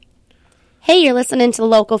Hey, you're listening to the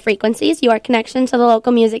Local Frequencies, your connection to the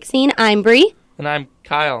local music scene. I'm Bree. And I'm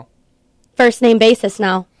Kyle. First name basis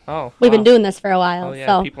now. Oh, We've been doing this for a while. Oh, yeah,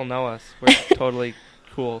 so. People know us. We're totally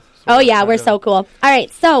cool. Oh, yeah, we're so cool. All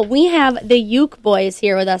right, so we have the Uke Boys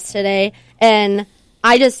here with us today, and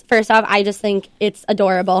first off, I just think it's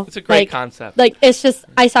adorable. It's a great concept. It's just,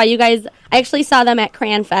 I actually saw them at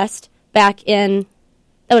Cranfest back in,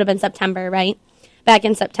 that would have been September, right? Back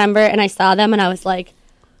in September, and I saw them, and I was like,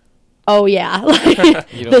 oh, yeah,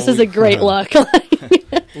 this is a great look.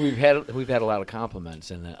 We've had a lot of compliments,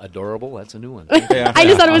 and adorable, that's a new one. Yeah. I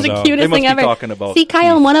just thought it was the cutest thing ever. Talking about See,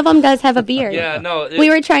 Kyle, one of them does have a beard. Yeah, no. We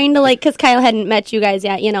were trying to, because Kyle hadn't met you guys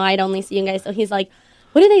yet. I'd only seen you guys, so he's like,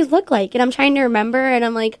 what do they look like? And I'm trying to remember, and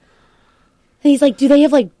I'm like, he's like, do they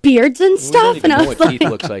have, beards and stuff? We don't even know what Keith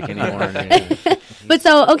looks like anymore. But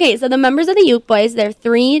so the members of the Uke Boys, they're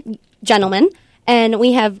three gentlemen, and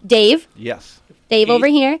we have Dave. Yes. Dave over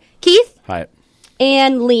here. Keith. Hi.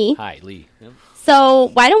 And Lee. Hi, Lee. Yep.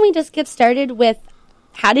 So why don't we just get started with,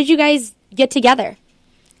 how did you guys get together?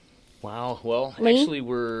 Wow. Well, Lee? actually,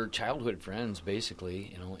 we're childhood friends,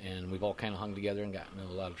 basically, and we've all kind of hung together and gotten in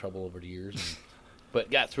a lot of trouble over the years,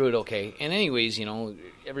 but got through it okay. And anyways,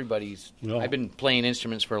 everybody's... No. I've been playing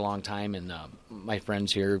instruments for a long time, and my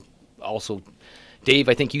friends here also... Dave,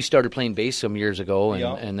 I think you started playing bass some years ago,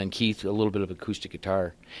 and then Keith, a little bit of acoustic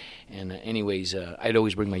guitar. And anyways, I'd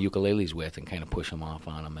always bring my ukuleles with and kind of push them off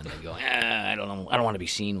on them, and they'd go, I don't know, I don't want to be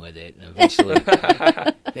seen with it. And eventually,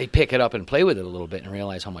 they pick it up and play with it a little bit and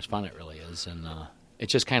realize how much fun it really is. And it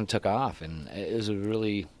just kind of took off, and it was a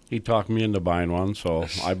really... He talked me into buying one, so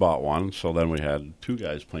I bought one. So then we had two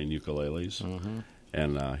guys playing ukuleles,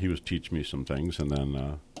 and he was teaching me some things, and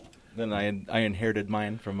then... Then I inherited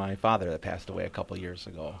mine from my father that passed away a couple years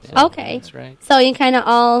ago. So. Okay. That's right. So you kind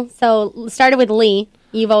of started with Lee.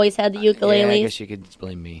 You've always had the ukuleles. Yeah, I guess you could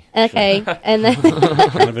blame me. Okay. Sure. And then...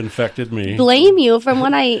 kind of infected me. Blame you. From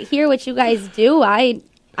when I hear what you guys do, I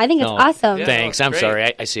think it's awesome. Yeah, Thanks. I'm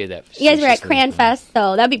sorry. I say that. You guys were at Cranfest,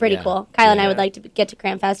 so that'd be pretty cool. Kyle and I would like to get to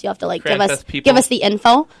Cranfest. You'll have to give us the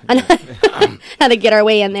info on how to get our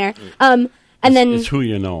way in there. And then it's who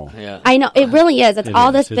you know. Yeah. I know it really is. It's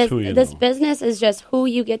all this business. This business is just who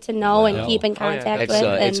you get to know and keep in contact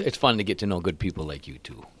with. It's fun to get to know good people like you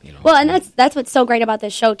too. Well, and that's what's so great about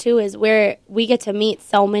this show too is where we get to meet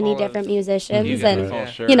so many different musicians,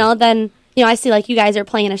 and then I see you guys are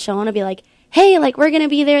playing a show, and I'll be like, hey, we're gonna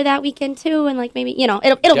be there that weekend too, and maybe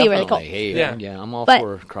it'll be really cool. Hey, yeah, I'm all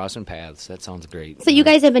for crossing paths. That sounds great. So you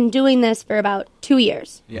guys have been doing this for about 2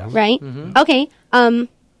 years, right? Mm-hmm. Okay.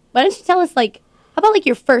 Why don't you tell us, how about,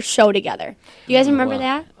 your first show together? Do you guys remember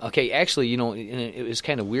that? Okay, actually, it was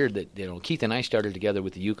kind of weird that, Keith and I started together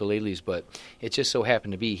with the ukuleles, but it just so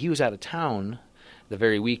happened to be, he was out of town the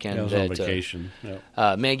very weekend. Yeah, I was on vacation.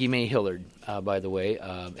 Maggie May Hillard, by the way,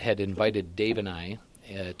 had invited Dave and I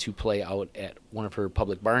to play out at one of her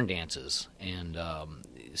public barn dances. And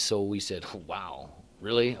so we said, wow.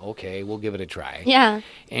 Really? Okay, we'll give it a try. Yeah.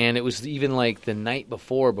 And it was even the night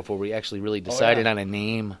before we actually really decided on a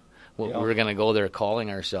name. We were going to go there calling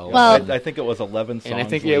ourselves. Well, I think it was 11 songs. And I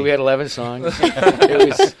think, we had 11 songs.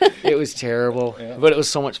 It was terrible, but it was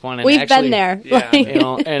so much fun. And We've been there.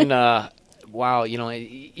 Yeah. Wow,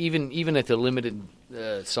 even at the limited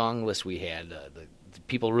song list we had, the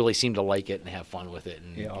people really seemed to like it and have fun with it.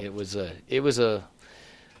 And it was an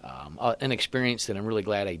experience that I'm really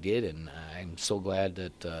glad I did, and I'm so glad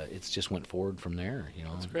that it's just went forward from there.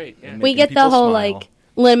 That's great. Yeah. We get the whole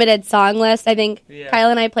limited song list. I think Kyle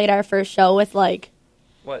and I played our first show with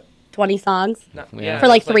 20 songs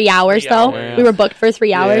for 3 hours. Though we were booked for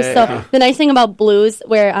 3 hours. So the nice thing about blues,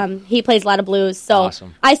 where he plays a lot of blues. So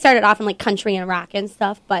awesome. I started off in country and rock and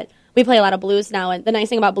stuff, but we play a lot of blues now, and the nice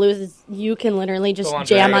thing about blues is you can literally just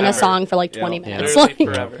jam on a song for 20 minutes. We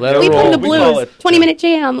play the blues, 20-minute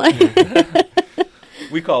jam.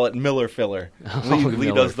 We call it Miller filler.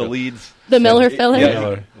 Lee does the leads. The Miller filler?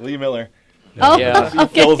 Yeah, Lee Miller. Oh, He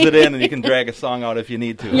fills it in, and you can drag a song out if you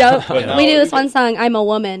need to. Yep. We do this one song, I'm a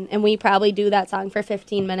Woman, and we probably do that song for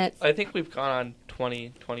 15 minutes. I think we've gone on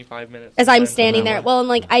 20, 25 minutes. As I'm standing there. Well,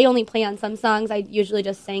 and I only play on some songs. I usually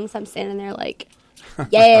just sing, so I'm standing there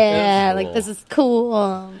yeah, cool. This is cool.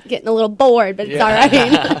 I'm getting a little bored, but it's all right.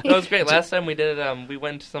 That was great. Last time we did it, we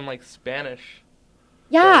went to some Spanish.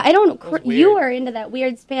 Yeah, I don't. You were into that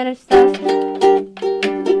weird Spanish stuff.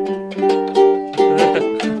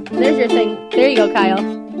 There's your thing. There you go, Kyle.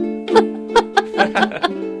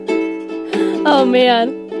 Oh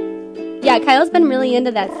man. Yeah, Kyle's been really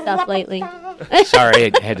into that stuff lately. Sorry,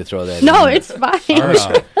 I had to throw that. No, it's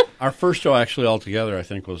fine. Our first show actually altogether, I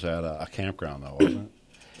think, was at a campground, though, wasn't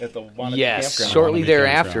it? at the Wannabe yes, campground. shortly Wannabe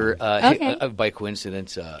thereafter, campground. by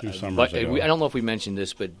coincidence, 2 summers ago. I don't know if we mentioned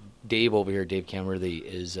this, but Dave over here, Dave Kenworthy,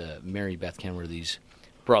 is Mary Beth Kenworthy's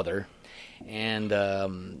brother. And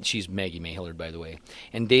she's Maggie Mayhillard, by the way.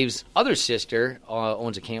 And Dave's other sister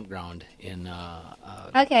owns a campground in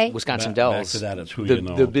Wisconsin Dells. Back to that, it's who the, you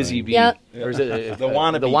know. The Busy Bee. Yep. Or is it, The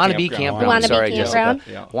Wannabe Campground. Wannabe Sorry, Campground.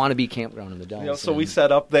 Jessica. Yeah. Wannabe Campground in the Dells. So we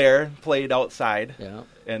set up there, played outside, Yeah.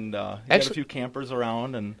 and had Actually- a few campers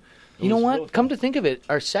around. And You know what? Really Come to think of it,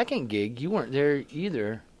 our second gig, you weren't there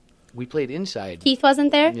either. We played inside. Keith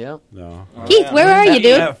wasn't there? Yeah. No. Keith, where are you,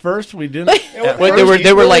 dude? At first, we didn't. Well,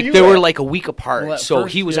 they were like a week apart. Well, at so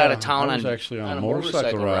first, he was out of town I was on actually on a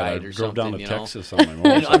motorcycle ride. or I drove something. down to you know? Texas on my And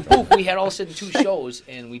motorcycle. on Poop, we had all said 2 shows,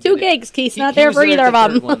 and we Two did it. gigs. Keith's He not there was for either at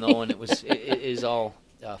of the third them. one, though, and it is all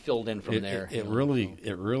filled in from there. It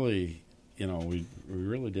really, you know, we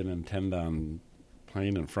really didn't intend on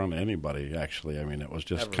playing in front of anybody. Actually, I mean, it was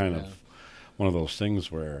just kind of one of those things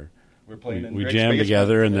where we jammed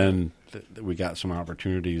together, and then we got some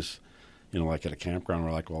opportunities. You know, like at a campground,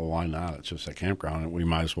 we're like, well, why not? It's just a campground, and we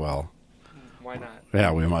might as well. Why not?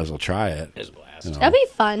 Yeah, we might as well try it. It's a blast. You know. That'd be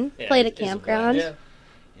fun. Yeah, Play at a it's a campground. Yeah.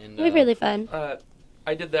 And, It'd be really fun.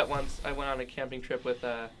 I did that once. I went on a camping trip with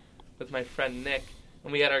my friend Nick,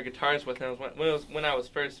 and we had our guitars with him. When I was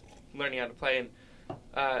first learning how to play,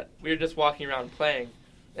 and we were just walking around playing,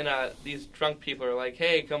 and these drunk people are like,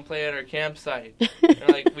 "Hey, come play at our campsite." And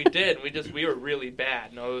like we did. We were really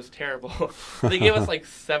bad. No, it was terrible. They gave us like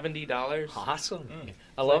 $70. Awesome.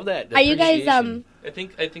 I love that. Are you guys I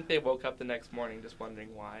think they woke up the next morning just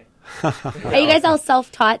wondering why. Are you guys all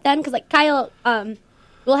self-taught then? Because like Kyle,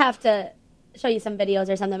 we'll have to show you some videos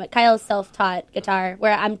or something. But Kyle's self-taught guitar,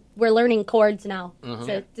 where we're learning chords now.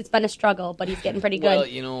 So it's been a struggle, but he's getting pretty good. Well,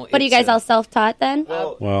 you know, but are you guys all self-taught then?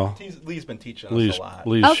 Well, Lee's been teaching us a lot.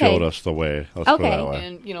 Lee showed us the way. Let's put it that way.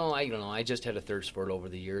 And you know, I don't know. I just had a thirst for it over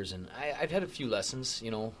the years, and I've had a few lessons.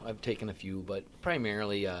 You know, I've taken a few, but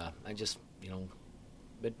primarily, I just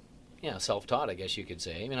self-taught, I guess you could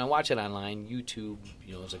say. I mean, I watch it online. YouTube,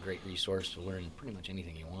 you know, is a great resource to learn pretty much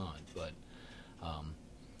anything you want. But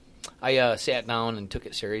I sat down and took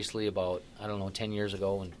it seriously about 10 years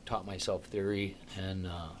ago and taught myself theory, and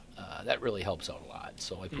that really helps out a lot.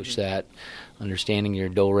 So I push that. Understanding your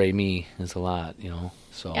do re mi is a lot, you know.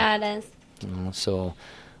 So yeah, it is. You know, so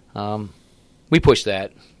we push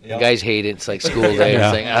that. Yep. The guys hate it. It's like school day.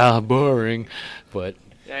 It's like boring, but.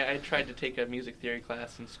 I tried to take a music theory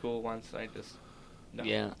class in school once. And I just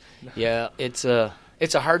yeah. It's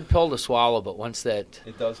a hard pill to swallow, but once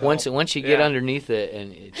you get underneath it,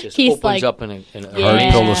 and it just opens up in a hard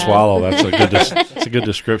pill to swallow. That's a good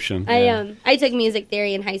description. I took music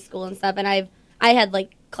theory in high school and stuff, and I had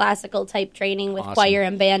like classical type training with choir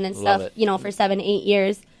and band and stuff, you know, for 7-8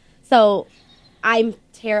 years. So I'm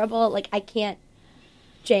terrible. Like I can't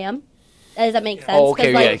jam. Does that make sense? Oh,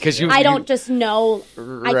 okay, like, yeah. Because I don't just know.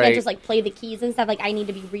 Right. I can't just like play the keys and stuff. Like I need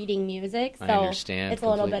to be reading music. So I understand. it's a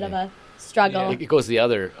little bit of a struggle. Yeah. It goes the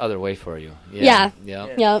other way for you. Yeah.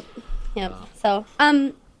 Yep. So,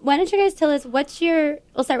 why don't you guys tell us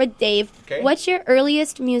we'll start with Dave. Okay. What's your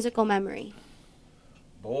earliest musical memory?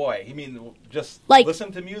 Boy, you mean just like,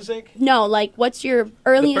 listen to music? No, like what's your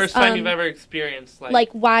earliest... The first time you've ever experienced like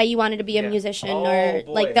why you wanted to be a musician or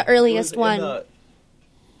like the earliest one. In the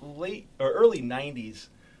late or early 90s,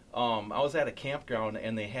 I was at a campground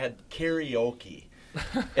and they had karaoke.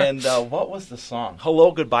 And what was the song?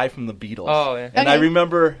 Hello, Goodbye from the Beatles. Oh, yeah. And I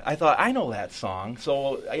remember, I thought, I know that song.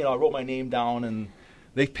 So, I wrote my name down and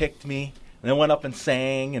they picked me. And I went up and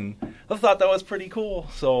sang, and I thought that was pretty cool.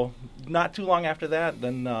 So not too long after that,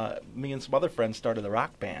 then me and some other friends started a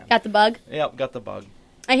rock band. Got the bug? Yep, got the bug.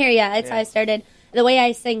 I hear ya. That's how I started. The way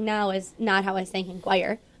I sing now is not how I sang in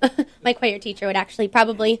choir. My choir teacher would actually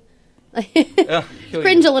probably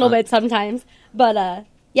cringe a little bit sometimes. But,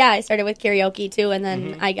 I started with karaoke, too, and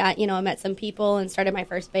then I got, I met some people and started my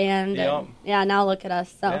first band. Yep. And, now look at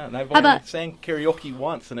us. So. Yeah, and I've only sang karaoke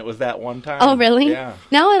once, and it was that one time. Oh, really? Yeah.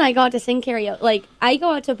 Now when I go out to sing karaoke, like, I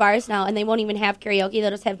go out to bars now, and they won't even have karaoke. They'll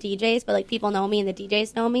just have DJs, but, like, people know me, and the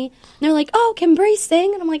DJs know me. And they're like, oh, can Brace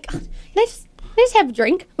sing? And I'm like, can I just have a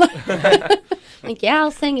drink? Like, yeah, I'll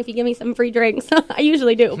sing if you give me some free drinks. I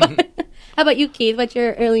usually do. But how about you, Keith? What's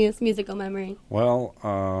your earliest musical memory? Well,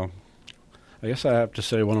 I guess I have to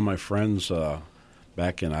say one of my friends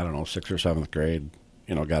back in, 6th or 7th grade,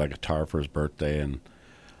 got a guitar for his birthday and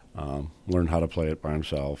learned how to play it by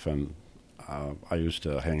himself. And I used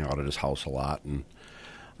to hang out at his house a lot. And,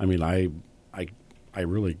 I mean, I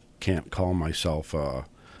really can't call myself a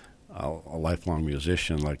lifelong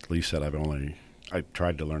musician. Like Lee said, I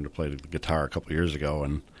tried to learn to play the guitar a couple of years ago,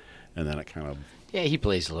 and then it kind of Yeah, he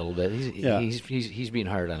plays a little bit. He's being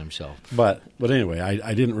hard on himself. But anyway,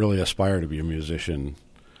 I didn't really aspire to be a musician.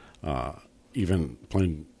 Even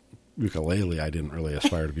playing ukulele, I didn't really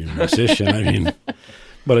aspire to be a musician. I mean,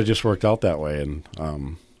 but it just worked out that way.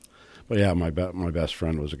 And but yeah, my best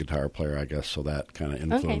friend was a guitar player, I guess, so that kind of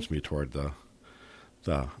influenced me toward the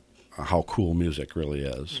how cool music really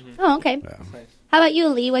is. Mm-hmm. Oh, okay. Yeah. Nice. How about you,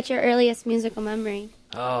 Lee? What's your earliest musical memory?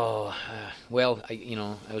 Oh, well,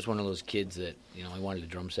 I was one of those kids that, I wanted a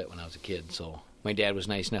drum set when I was a kid, so my dad was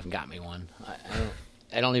nice enough and got me one.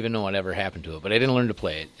 I don't even know what ever happened to it, but I didn't learn to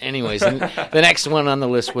play it. Anyways, the next one on the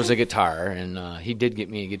list was a guitar, and he did get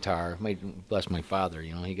me a guitar. Bless my father,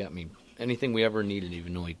 he got me anything we ever needed,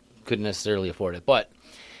 even though he couldn't necessarily afford it. But,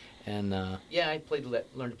 I learned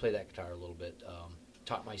to play that guitar a little bit,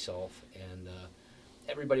 taught myself, and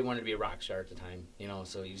everybody wanted to be a rock star at the time,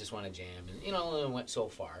 so you just want to jam, and, it went so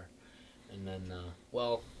far. And then,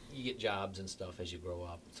 you get jobs and stuff as you grow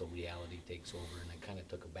up, so reality takes over, and I kind of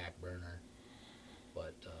took a back burner.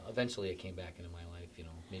 But eventually it came back into my life,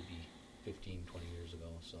 maybe 15, 20 years ago,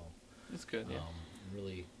 so. That's good, yeah.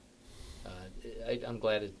 Really, I'm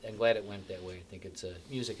glad it went that way. I think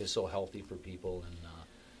music is so healthy for people, and,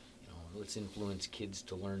 let's influence kids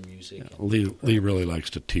to learn music. Yeah. Lee really likes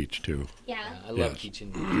to teach too. Yeah, I love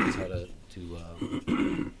teaching kids how to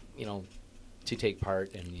take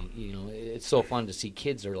part, and it's so fun to see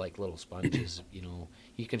kids are like little sponges.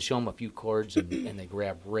 You can show them a few chords and they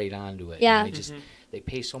grab right onto it. Yeah, and they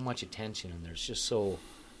pay so much attention, and they're just so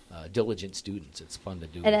diligent students. It's fun to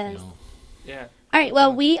do. It is. Yeah. All right.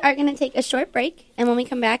 Well, we are going to take a short break, and when we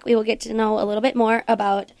come back, we will get to know a little bit more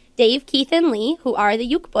about Dave, Keith, and Lee, who are the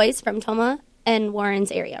Uke Boys from Tomah and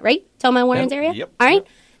Warrens area, right? Tomah and Warrens area? Yep. All right.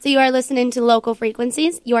 So you are listening to Local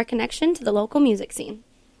Frequencies, your connection to the local music scene.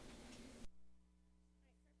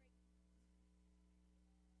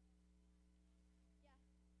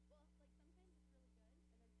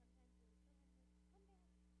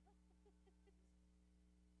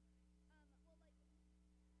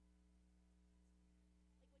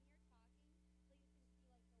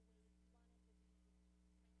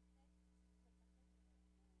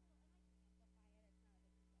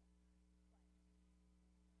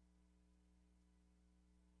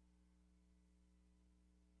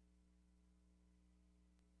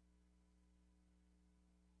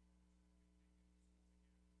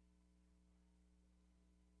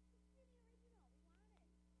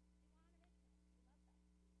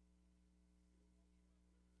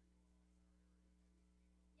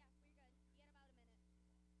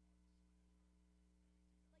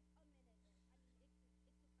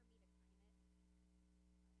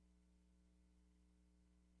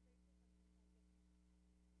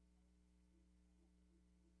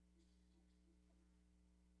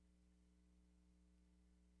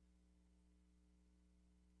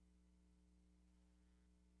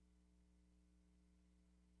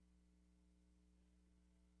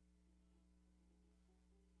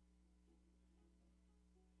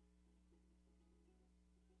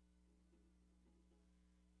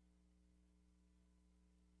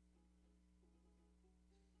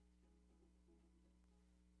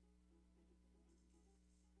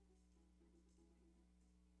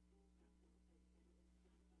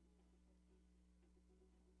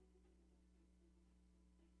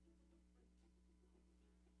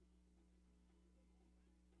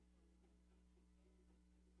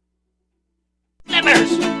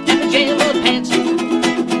 Members in the jail pants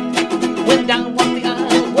went down one the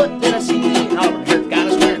aisle. What did I see? Auburn hair got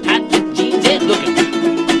us wearing tight jeans and looking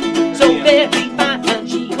so very fine.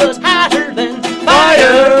 She was hotter than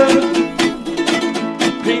fire,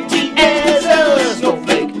 pretty as a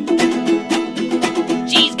snowflake.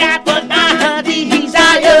 She's got what I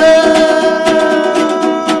desire,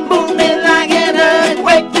 moving like an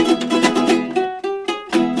earthquake.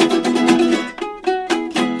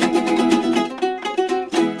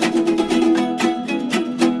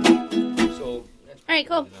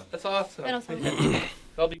 Cool. That's awesome. That awesome.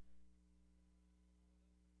 I'll be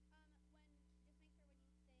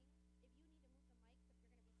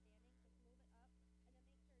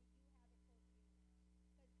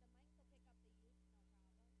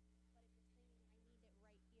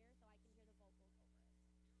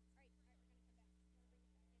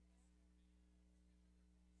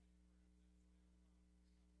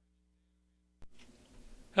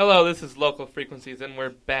Hello, this is Local Frequencies, and we're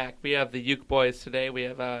back. We have the Uke Boys today. We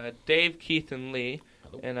have Dave, Keith, and Lee,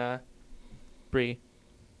 and Bree.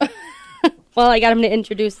 Well, I got him to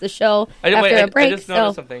introduce the show after a break. I just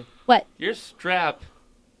noticed something. What? Your strap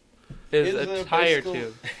is a tire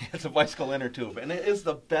tube. It's a bicycle inner tube, and it is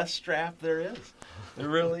the best strap there is. It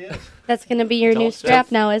really is. That's going to be your new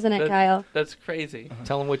strap now, isn't it, Kyle? That's crazy.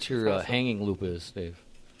 Tell them what your hanging loop is, Dave.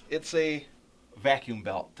 It's a vacuum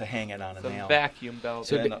belt to hang it on a nail. Vacuum belt.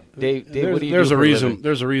 So, Dave, what do you do for a living?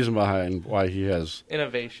 There's a reason behind why he has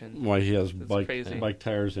innovation. Why he has bike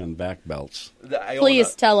tires and back belts.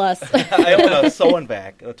 Please tell us. I own a Sew and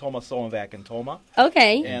Vac, a Toma Sew and Vac in Toma.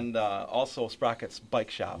 Okay. And also Sprocket's Bike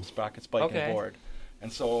Shop, Sprocket's Bike and Board.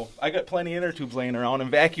 And so I got plenty of inner tubes laying around and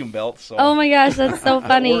vacuum belts. So oh my gosh, that's so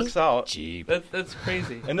funny. It works out. Cheap. That's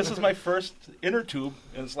crazy. And this is my first inner tube,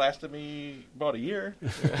 and it's lasted me about a year.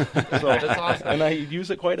 So that's awesome. And I use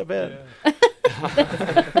it quite a bit.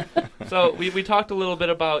 Yeah. So we talked a little bit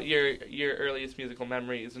about your earliest musical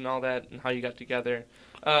memories and all that, and how you got together.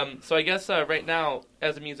 So I guess right now,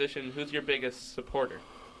 as a musician, who's your biggest supporter?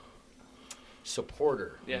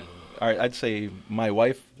 Supporter. Yeah. All right, I'd say my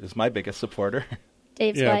wife is my biggest supporter.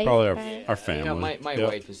 Dave's wife. Probably our family. You know, my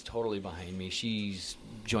wife is totally behind me. She's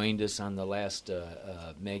joined us on the last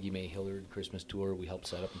Maggie May Hillard Christmas tour. We helped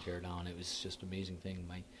set up and tear down. It was just an amazing thing.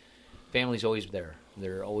 My family's always there.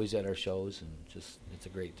 They're always at our shows, and it's a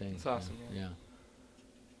great thing. It's awesome. Yeah.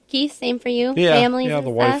 Keith, same for you? Yeah, Families the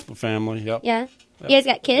and wife, stuff? the family, yep. Yeah. You guys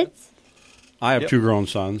got kids? I have 2 grown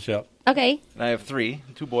sons, yep. Okay. And I have 3,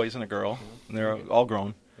 2 boys and a girl, and they're all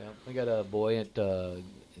grown. Yeah, I got a boy at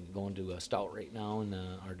going to Stout right now, and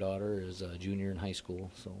our daughter is a junior in high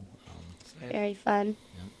school. So very fun.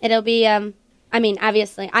 Yeah. It'll be. I mean,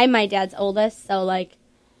 obviously, I'm my dad's oldest, so like,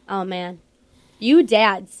 oh man, you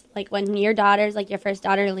dads, like when your daughter's like your first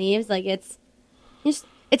daughter leaves, like it's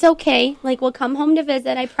okay. Like we'll come home to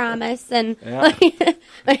visit, I promise. And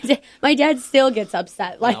like, my dad still gets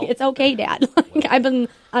upset. Like it's okay, Dad. Like I've been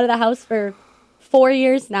out of the house for 4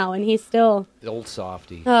 years now, and he's still the old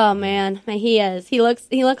softy. Oh man, he is. He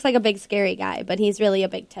looks like a big scary guy, but he's really a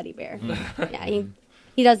big teddy bear. Yeah,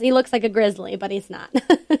 he does. He looks like a grizzly, but he's not.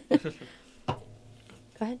 Go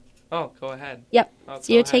ahead. Oh, go ahead. Yep.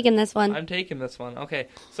 So you're taking this one. I'm taking this one. Okay.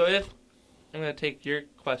 So if I'm going to take your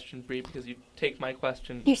question, Bree, because you take my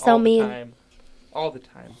question. You're so mean. All the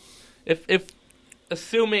time. If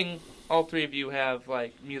assuming all 3 of you have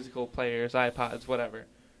like musical players, iPods, whatever,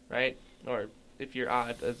 right? Or if you're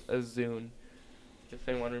odd, a Zune, if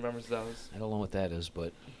anyone remembers those. I don't know what that is,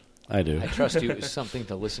 but I do. I trust you. It's something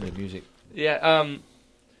to listen to music. Yeah.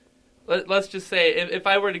 Let's just say if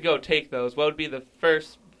I were to go take those, what would be the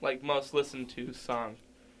first like most listened to song?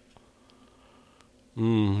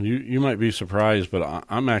 You might be surprised, but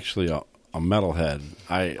I'm actually a metalhead.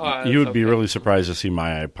 You would be okay. really surprised to see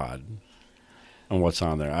my iPod and what's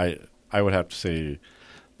on there. I would have to say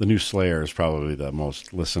the new Slayer is probably the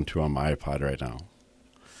most listened to on my iPod right now.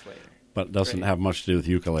 Slayer. But it doesn't have much to do with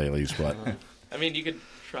ukuleles. But I mean, you could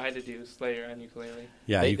try to do Slayer on ukulele.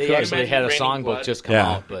 Yeah, they actually had a songbook just come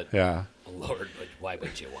out, but Lord, but why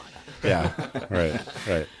would you wanna? Yeah,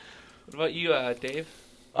 right. What about you, Dave?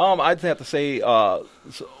 I'd have to say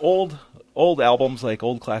old albums like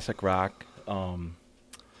old classic rock, and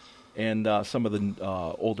some of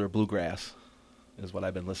the older bluegrass is what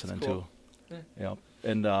I've been listening to. Yeah.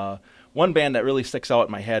 And one band that really sticks out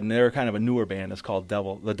in my head, and they're kind of a newer band, is called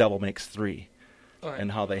The Devil Makes Three. Right.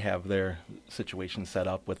 And how they have their situation set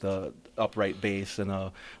up with a upright bass and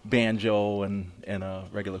a banjo and a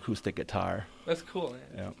regular acoustic guitar. That's cool.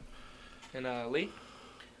 Man. Yeah. And Lee?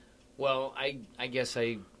 Well, I guess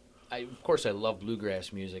I of course I love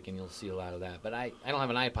bluegrass music, and you'll see a lot of that. But I don't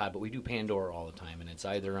have an iPod, but we do Pandora all the time, and it's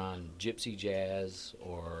either on Gypsy Jazz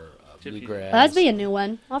or bluegrass. Well, that'd be a new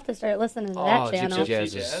one. I'll have to start listening to that channel. Gypsy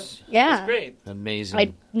Jazz is That's great. Amazing.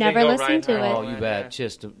 I'd never listened to it. Oh, you bet.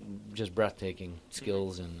 Just breathtaking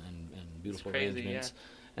skills and beautiful arrangements. Yeah.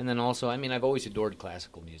 And then also, I mean, I've always adored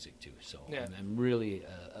classical music, too. So yeah. I'm really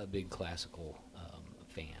a big classical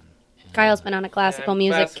fan. And Kyle's been on a classical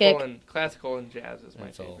music kick. Classical and jazz is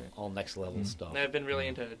my favorite. All next level stuff. And I've been really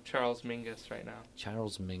into Charles Mingus right now.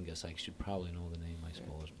 Charles Mingus. I should probably know the name, I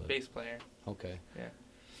suppose. But bass player. Okay. Yeah.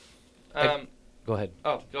 Go ahead.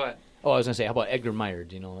 Oh, go ahead. Oh, I was going to say, how about Edgar Meyer?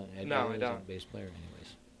 Do you know Edgar? No, I don't. A bass player,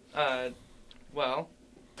 anyways.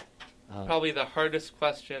 Probably the hardest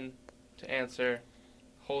question to answer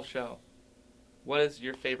whole show. What is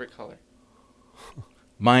your favorite color?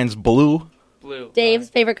 Mine's blue. Blue. Dave's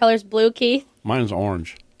favorite color is blue, Keith? Mine's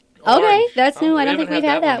orange. Okay, that's new. I don't think we've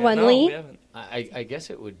had that one. No, Lee? we haven't. I guess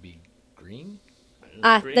it would be green.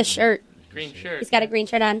 Green. The shirt. Green shirt. He's got a green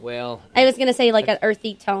shirt on. Well, I was going to say like an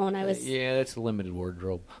earthy tone. Yeah, that's a limited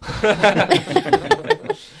wardrobe.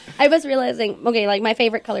 I was realizing, okay, like my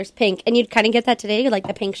favorite color is pink, and you'd kind of get that today, like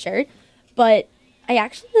the pink shirt, but I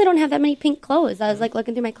actually don't have that many pink clothes. I was like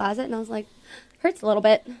looking through my closet, and I was like, hurts a little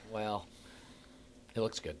bit. Well, it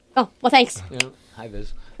looks good. Oh, well, thanks. You know, Hi,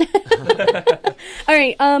 Viz. All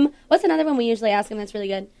right. What's another one we usually ask them that's really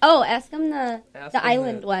good? Oh, ask them the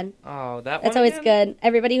island one. Oh, that one. That's always good.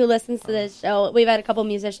 Everybody who listens to this show, we've had a couple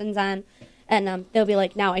musicians on, and they'll be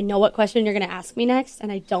like, "Now I know what question you're going to ask me next,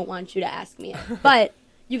 and I don't want you to ask me it." But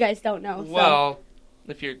you guys don't know. So. Well,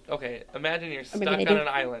 if you're imagine you're stuck on an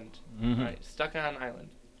island. Mm-hmm. Right, stuck on an island,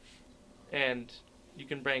 and you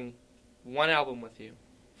can bring one album with you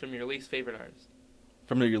from your least favorite artist.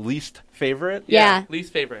 From your least favorite? Yeah.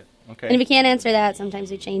 Least favorite. Okay. And if you can't answer that,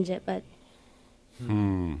 sometimes we change it, but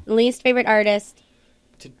least favorite artist.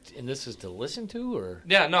 And this is to listen to, or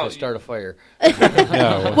to start a fire?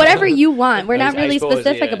 Whatever you want. We're not really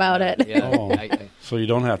specific about it. Yeah. So you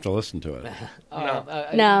don't have to listen to it.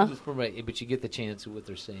 No. But you get the chance. What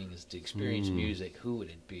they're saying is to experience music. Who would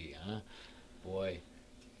it be? Huh? Boy.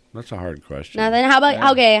 That's a hard question. Now then, how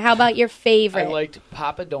about your favorite? I liked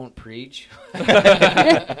Papa Don't Preach. No,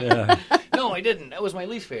 I didn't. That was my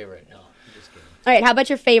least favorite. No, I'm just kidding. All right, how about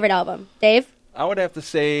your favorite album? Dave? I would have to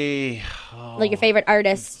say... like your favorite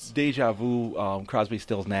artist? Deja Vu, Crosby,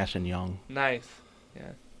 Stills, Nash & Young. Nice.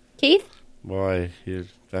 Yeah. Keith? Boy,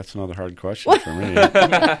 that's another hard question for me.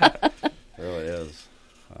 It really is.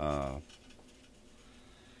 God,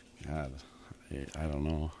 I don't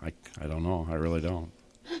know. I don't know. I really don't.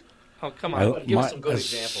 Oh, come on. Give us some good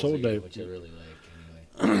examples which I really like.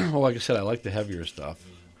 Anyway. Well, like I said, I like the heavier stuff.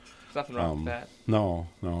 There's nothing wrong with that. No.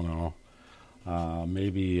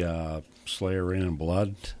 Maybe Slayer, Rain and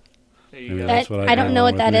Blood. I don't know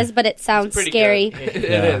what that is, but it sounds scary. It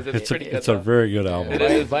is. It's pretty good. It's a very good album. It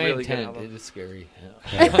is by really intent, good album. it is scary.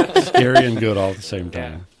 Scary and good all at the same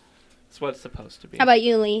time. Yeah. It's what it's supposed to be. How about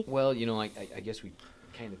you, Lee? Well, I guess we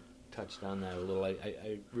kind of touched on that a little.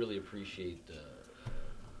 I really appreciate the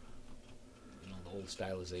old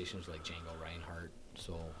stylizations like Django Reinhardt.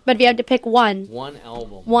 So, but if you had to pick one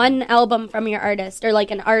album from your artist, or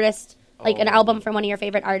like an artist, like an album from one of your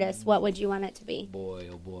favorite artists, what would you want it to be? Boy,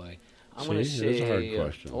 oh boy, I'm going to say. That's a hard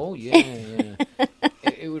question. Oh yeah.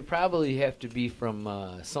 It would probably have to be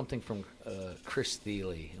from something from Chris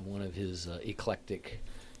Thile in one of his eclectic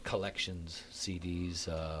collections CDs.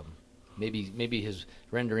 Maybe his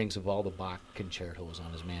renderings of all the Bach concertos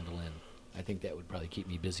on his mandolin. I think that would probably keep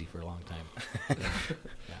me busy for a long time.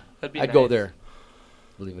 I'd go there,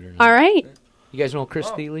 believe it or not. All right. You guys know Chris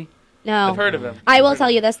Thile? No. I've heard of him. I will tell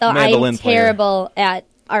you this, though. Mandolin I'm terrible at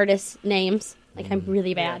artist names. Like, I'm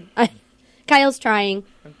really bad. Kyle's trying.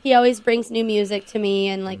 He always brings new music to me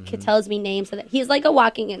and, tells me names. So that he's like a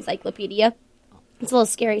walking encyclopedia. It's a little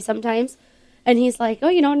scary sometimes. And he's like, oh,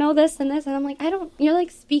 you don't know this and this? And I'm like, you're like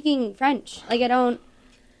speaking French. Like, I don't.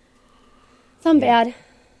 So I'm bad.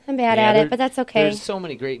 I'm bad at it, but that's okay. There's so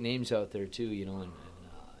many great names out there, too, and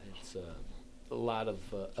it's a lot of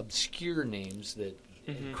obscure names that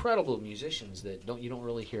incredible musicians that you don't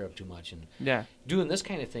really hear of too much. And doing this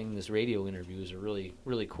kind of thing, this radio interview is a really,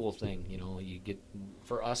 really cool thing. You get,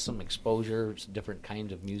 for us, some exposure to different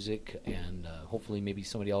kinds of music, and hopefully maybe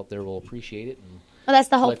somebody out there will appreciate it. And well, that's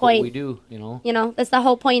the whole point. What we do, that's the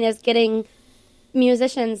whole point, is getting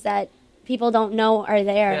musicians that people don't know are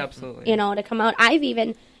there. Yeah, absolutely. To come out.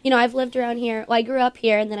 I've lived around here. Well, I grew up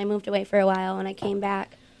here, and then I moved away for a while, and I came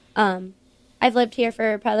back. I've lived here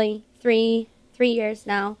for probably three years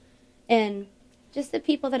now, and just the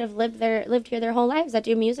people that have lived here their whole lives that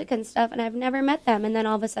do music and stuff, and I've never met them. And then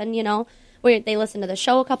all of a sudden, they listen to the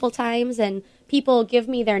show a couple times, and people give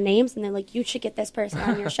me their names, and they're like, you should get this person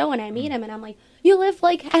on your show, and I meet him, and I'm like, you live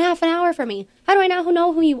like a half an hour from me. How do I not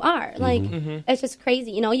know who you are? Like, it's just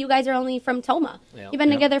crazy. You guys are only from Tomah. Yeah. You've been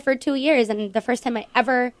together for 2 years, and the first time I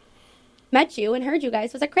ever met you and heard you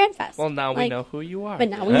guys was at Cranfest. Well, now we know who you are. But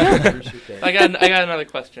now we know. I got another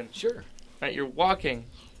question. Sure. All right, you're walking.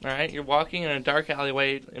 All right, you're walking in a dark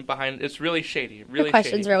alleyway, and behind it's really shady. Really, the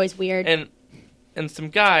questions shady. Are always weird. And some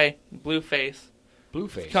guy, blue face,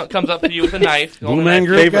 comes up to you with a knife. Blue Man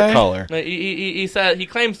Group favorite guy? Color. He said he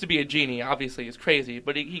claims to be a genie. Obviously, he's crazy,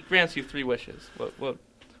 but he grants you 3 wishes. What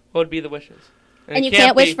would be the wishes? And you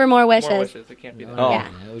can't wish for more wishes. More wishes. It can't be that. Yeah.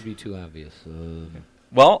 That would be too obvious.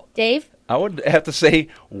 Well, Dave? I would have to say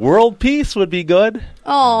world peace would be good.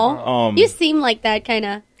 Oh, you seem like that kind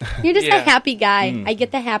of. You're just a happy guy. I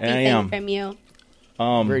get the happy thing from you.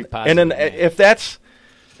 Very positive. And then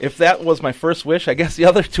if that was my first wish, I guess the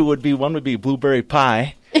other 2 would be, one would be blueberry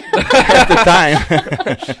pie at the time.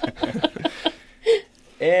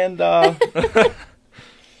 And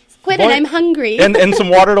quit it, I'm hungry. and some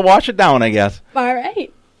water to wash it down, I guess. All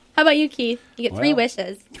right. How about you, Keith? You get 3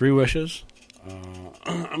 wishes. 3 wishes?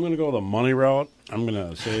 I'm going to go the money route. I'm going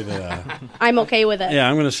to say that... I'm okay with it. Yeah,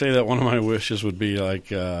 I'm going to say that one of my wishes would be like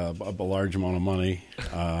a large amount of money.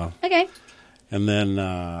 Okay. And then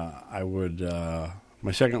I would,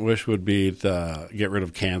 my second wish would be to get rid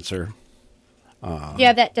of cancer.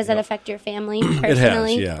 Yeah, does that affect your family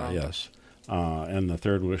personally? It has, yes. And the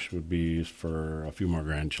third wish would be for a few more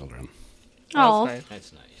grandchildren. Oh,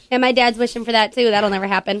 that's nice. And my dad's wishing for that too. That'll never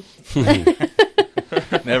happen.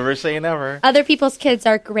 Never say never. Other people's kids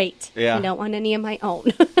are great. Yeah. I don't want any of my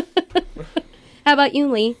own. How about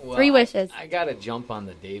you, Lee? Well, 3 wishes. I got to jump on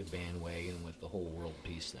the Dave bandwagon with the whole world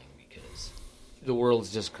peace thing because the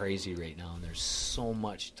world's just crazy right now, and there's so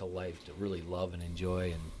much to life to really love and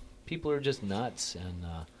enjoy, and people are just nuts. And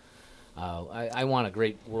I want a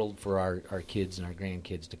great world for our kids and our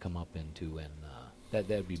grandkids to come up into, and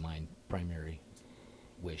that'd be my primary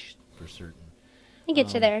wish for certain. I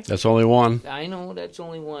get you there. That's only one. I know that's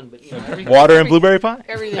only one, but water and blueberry pie.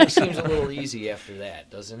 Everything seems a little easy after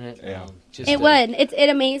that, doesn't it? Yeah. Would. It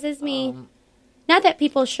amazes me. Not that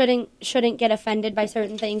people shouldn't get offended by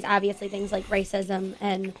certain things. Obviously, things like racism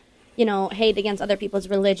and hate against other people's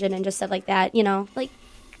religion and just stuff like that. Like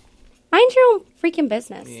mind your own freaking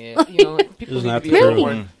business. Yeah, people Isn't that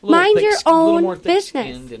really mind your own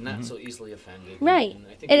business and not so easily offended. Right.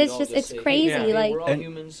 It is just it's crazy. Hey, we're all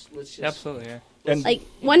humans. Let's just absolutely. Yeah. And like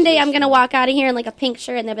one day I'm gonna walk out of here in like a pink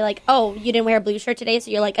shirt and they'll be like, "Oh, you didn't wear a blue shirt today, so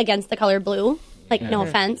you're like against the color blue." Like no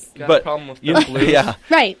offense, got a problem with blue. Yeah,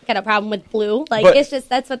 right. Got a problem with blue. Like it's just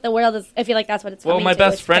that's what the world is. I feel like that's what it's. Well, my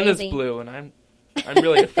best friend crazy. is blue, and I'm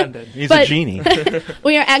really offended. He's a genie.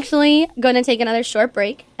 We are actually going to take another short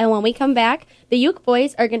break, and when we come back, the Uke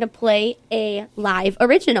Boys are going to play a live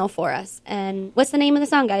original for us. And what's the name of the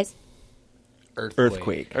song, guys?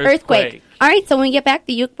 Earthquake. All right, so when we get back,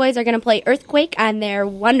 the Uke Boys are going to play Earthquake on their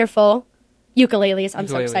wonderful ukuleles. I'm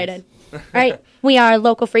so excited. All right, we are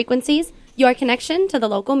Local Frequencies, your connection to the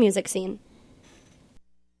local music scene.